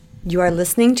You are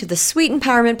listening to the Sweet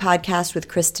Empowerment Podcast with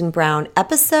Kristen Brown,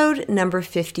 episode number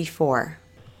 54.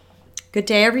 Good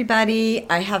day, everybody.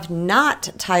 I have not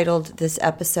titled this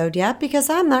episode yet because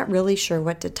I'm not really sure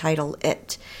what to title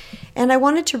it. And I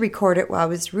wanted to record it while it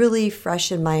was really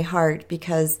fresh in my heart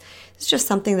because it's just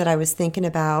something that I was thinking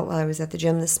about while I was at the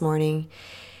gym this morning.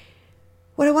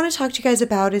 What I want to talk to you guys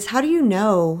about is how do you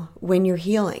know when you're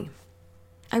healing?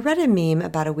 I read a meme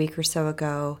about a week or so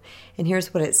ago, and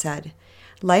here's what it said.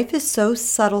 Life is so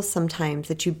subtle sometimes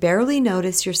that you barely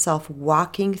notice yourself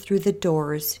walking through the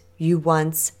doors you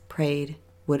once prayed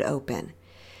would open.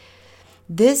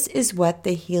 This is what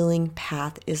the healing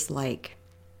path is like.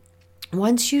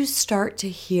 Once you start to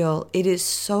heal, it is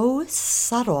so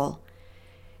subtle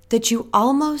that you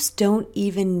almost don't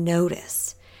even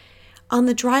notice. On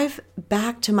the drive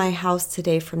back to my house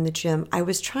today from the gym, I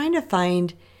was trying to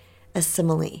find a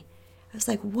simile. I was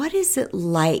like, what is it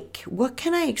like? What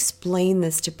can I explain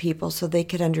this to people so they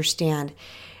could understand?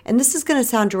 And this is going to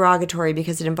sound derogatory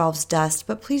because it involves dust,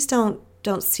 but please don't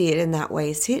see it in that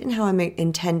way. See it in how I'm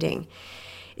intending.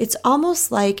 It's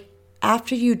almost like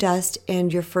after you dust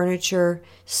and your furniture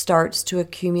starts to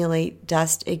accumulate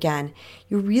dust again,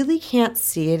 you really can't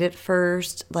see it at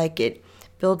first. Like it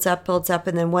builds up,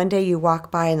 and then one day you walk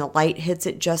by and the light hits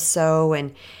it just so,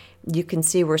 and you can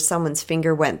see where someone's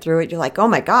finger went through it. You're like, oh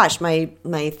my gosh, my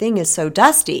thing is so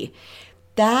dusty.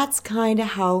 That's kind of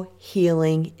how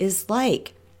healing is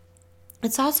like.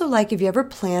 It's also like if you ever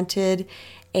planted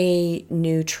a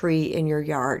new tree in your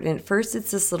yard, and at first it's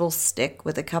this little stick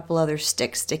with a couple other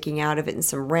sticks sticking out of it and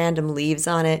some random leaves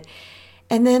on it.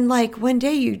 And then like one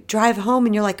day you drive home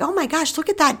and you're like, oh my gosh, look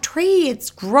at that tree.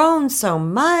 It's grown so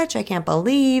much. I can't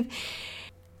believe.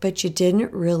 But you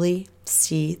didn't really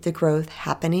see the growth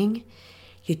happening.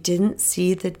 You didn't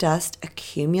see the dust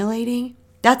accumulating.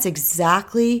 That's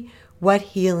exactly what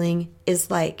healing is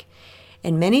like.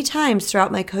 And many times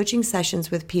throughout my coaching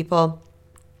sessions with people,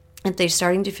 if they're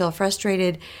starting to feel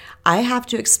frustrated, I have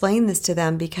to explain this to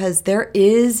them because there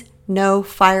is no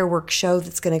fireworks show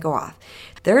that's going to go off.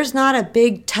 There's not a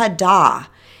big ta-da.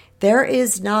 There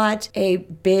is not a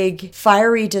big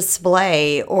fiery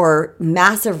display or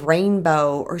massive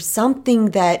rainbow or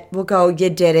something that will go,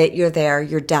 you did it, you're there,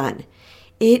 you're done.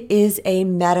 It is a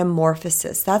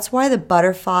metamorphosis. That's why the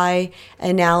butterfly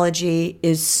analogy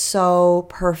is so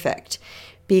perfect,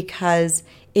 because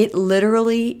it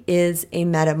literally is a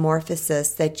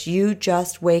metamorphosis that you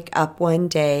just wake up one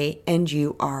day and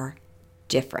you are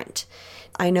different.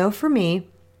 I know for me,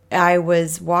 I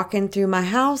was walking through my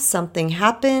house, something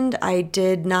happened. I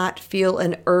did not feel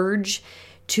an urge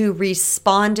to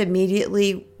respond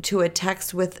immediately to a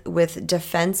text with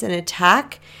defense and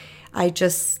attack. I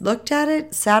just looked at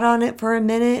it, sat on it for a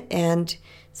minute, and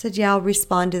said, yeah, I'll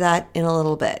respond to that in a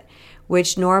little bit,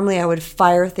 which normally I would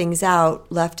fire things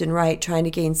out left and right, trying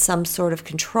to gain some sort of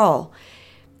control.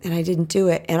 And I didn't do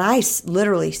it. And I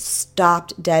literally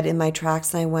stopped dead in my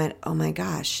tracks, and I went, oh my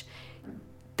gosh,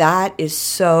 that is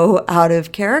so out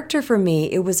of character for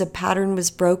me. It was a pattern was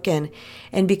broken.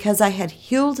 And because I had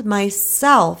healed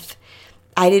myself,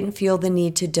 I didn't feel the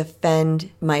need to defend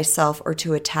myself or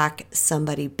to attack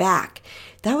somebody back.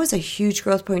 That was a huge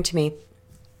growth point to me.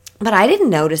 But I didn't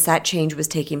notice that change was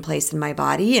taking place in my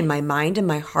body, in my mind, in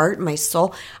my heart, in my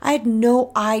soul. I had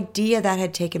no idea that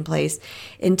had taken place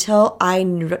until I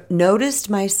noticed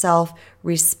myself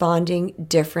responding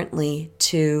differently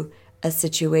to a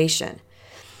situation.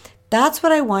 That's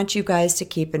what I want you guys to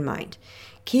keep in mind.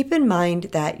 Keep in mind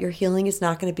that your healing is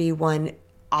not going to be one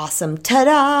awesome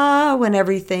ta-da when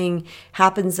everything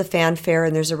happens, the fanfare,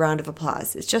 and there's a round of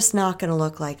applause. It's just not going to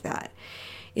look like that.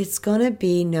 It's going to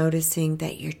be noticing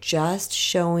that you're just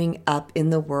showing up in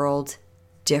the world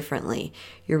differently.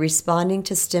 You're responding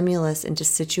to stimulus and to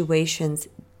situations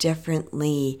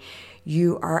differently.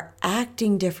 You are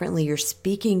acting differently. You're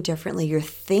speaking differently. You're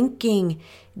thinking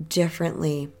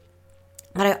differently.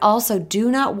 But I also do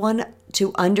not want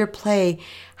to underplay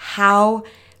how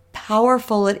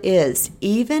powerful it is.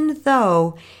 Even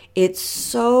though it's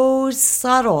so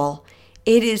subtle,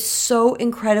 it is so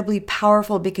incredibly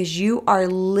powerful because you are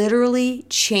literally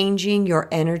changing your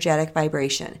energetic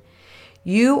vibration.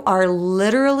 You are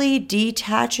literally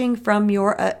detaching from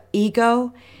your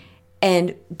ego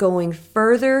and going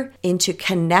further into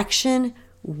connection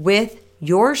with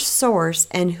your source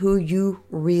and who you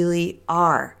really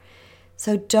are.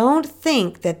 So don't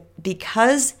think that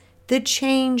because the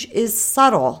change is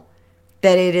subtle,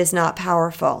 that it is not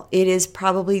powerful. It is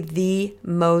probably the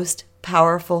most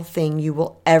powerful thing you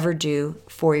will ever do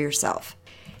for yourself.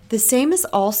 The same is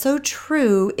also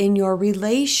true in your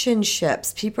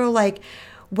relationships. People are like,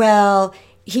 well,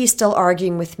 he's still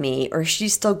arguing with me, or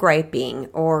she's still griping,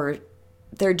 or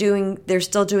they're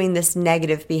still doing this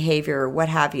negative behavior, or what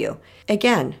have you.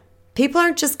 Again, people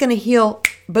aren't just going to heal,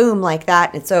 boom, like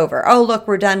that, and it's over. Oh, look,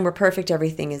 we're done. We're perfect.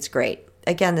 Everything is great.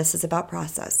 Again, this is about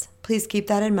process. Please keep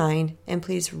that in mind, and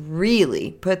please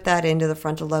really put that into the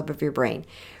frontal lobe of your brain.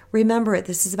 Remember it.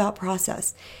 This is about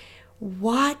process.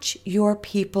 Watch your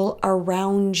people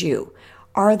around you.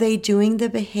 Are they doing the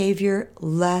behavior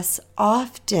less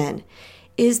often?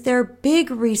 Is their big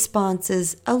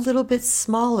responses a little bit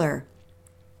smaller?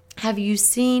 Have you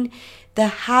seen the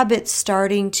habit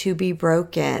starting to be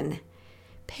broken?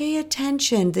 Pay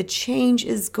attention. The change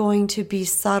is going to be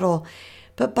subtle,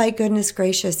 but by goodness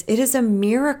gracious, it is a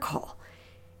miracle.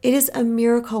 It is a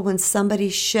miracle when somebody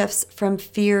shifts from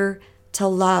fear to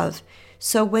love.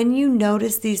 So when you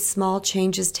notice these small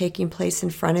changes taking place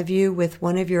in front of you with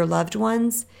one of your loved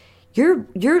ones, you're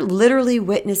literally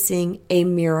witnessing a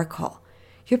miracle.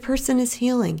 Your person is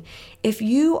healing. If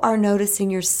you are noticing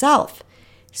yourself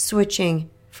switching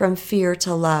from fear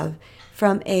to love,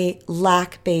 from a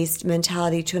lack-based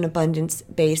mentality to an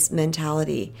abundance-based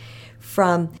mentality,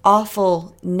 from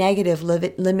awful, negative,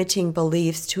 limiting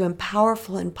beliefs to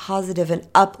powerful and positive and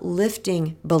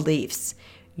uplifting beliefs,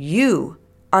 you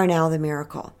are now the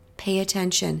miracle. Pay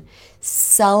attention.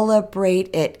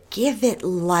 Celebrate it. Give it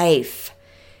life.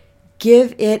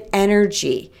 Give it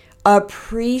energy.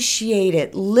 Appreciate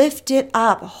it. Lift it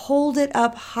up. Hold it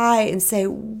up high and say,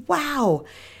 wow,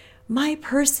 my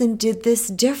person did this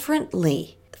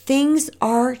differently. Things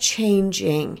are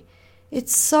changing.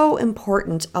 It's so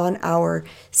important on our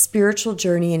spiritual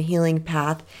journey and healing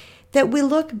path that we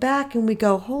look back and we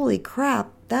go, holy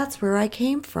crap, that's where I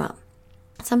came from.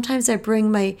 Sometimes I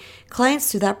bring my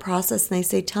clients through that process and they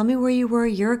say, tell me where you were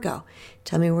a year ago.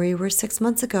 Tell me where you were 6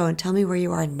 months ago, and tell me where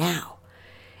you are now.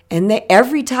 And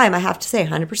every time I have to say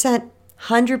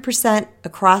 100%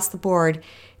 across the board,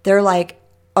 they're like,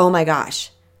 oh my gosh,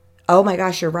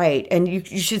 you're right. And you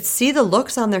should see the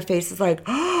looks on their faces like,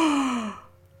 oh.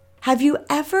 Have you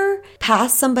ever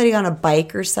passed somebody on a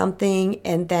bike or something,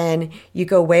 and then you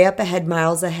go way up ahead,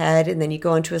 miles ahead, and then you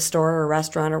go into a store or a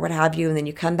restaurant or what have you, and then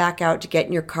you come back out to get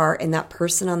in your car and that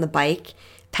person on the bike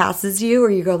passes you, or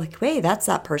you go like, wait, that's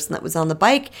that person that was on the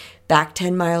bike back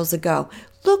 10 miles ago.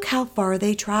 Look how far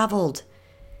they traveled.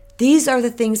 These are the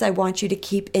things I want you to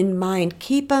keep in mind.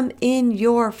 Keep them in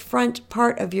your front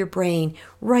part of your brain,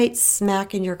 right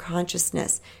smack in your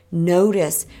consciousness.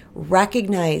 Notice,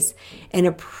 recognize, and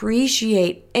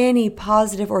appreciate any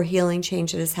positive or healing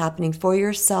change that is happening for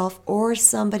yourself or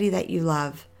somebody that you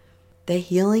love. The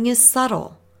healing is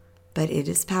subtle, but it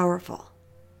is powerful.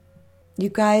 You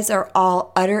guys are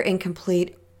all utter and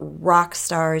complete rock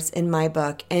stars in my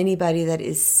book. Anybody that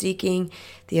is seeking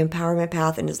the empowerment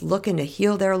path and is looking to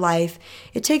heal their life,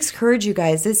 it takes courage, you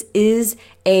guys. This is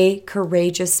a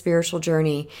courageous spiritual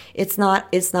journey. It's not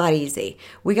easy.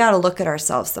 We got to look at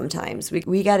ourselves sometimes.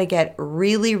 We got to get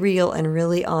really real and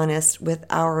really honest with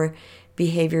our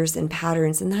behaviors and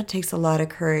patterns, and that takes a lot of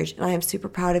courage. And I am super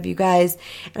proud of you guys.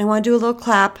 And I want to do a little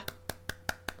clap.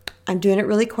 I'm doing it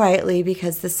really quietly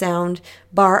because the sound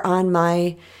bar on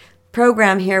my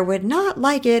program here would not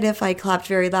like it if I clapped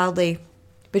very loudly.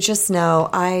 But just know,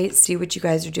 I see what you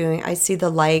guys are doing. I see the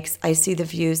likes, I see the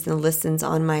views and the listens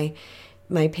on my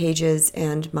pages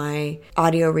and my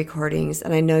audio recordings,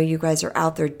 and I know you guys are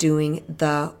out there doing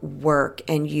the work,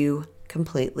 and you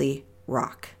completely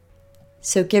rock.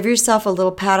 So give yourself a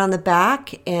little pat on the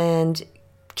back and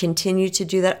continue to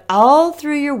do that all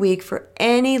through your week for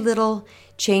any little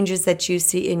changes that you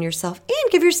see in yourself,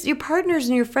 and give your partners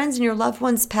and your friends and your loved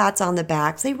ones pats on the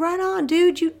back. Say, right on,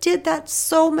 dude, you did that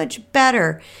so much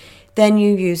better than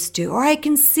you used to. Or I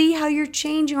can see how you're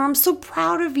changing, or I'm so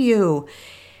proud of you.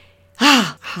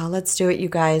 Let's do it, you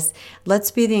guys.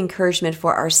 Let's be the encouragement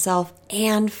for ourselves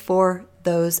and for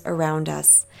those around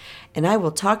us. And I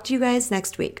will talk to you guys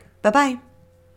next week. Bye-bye.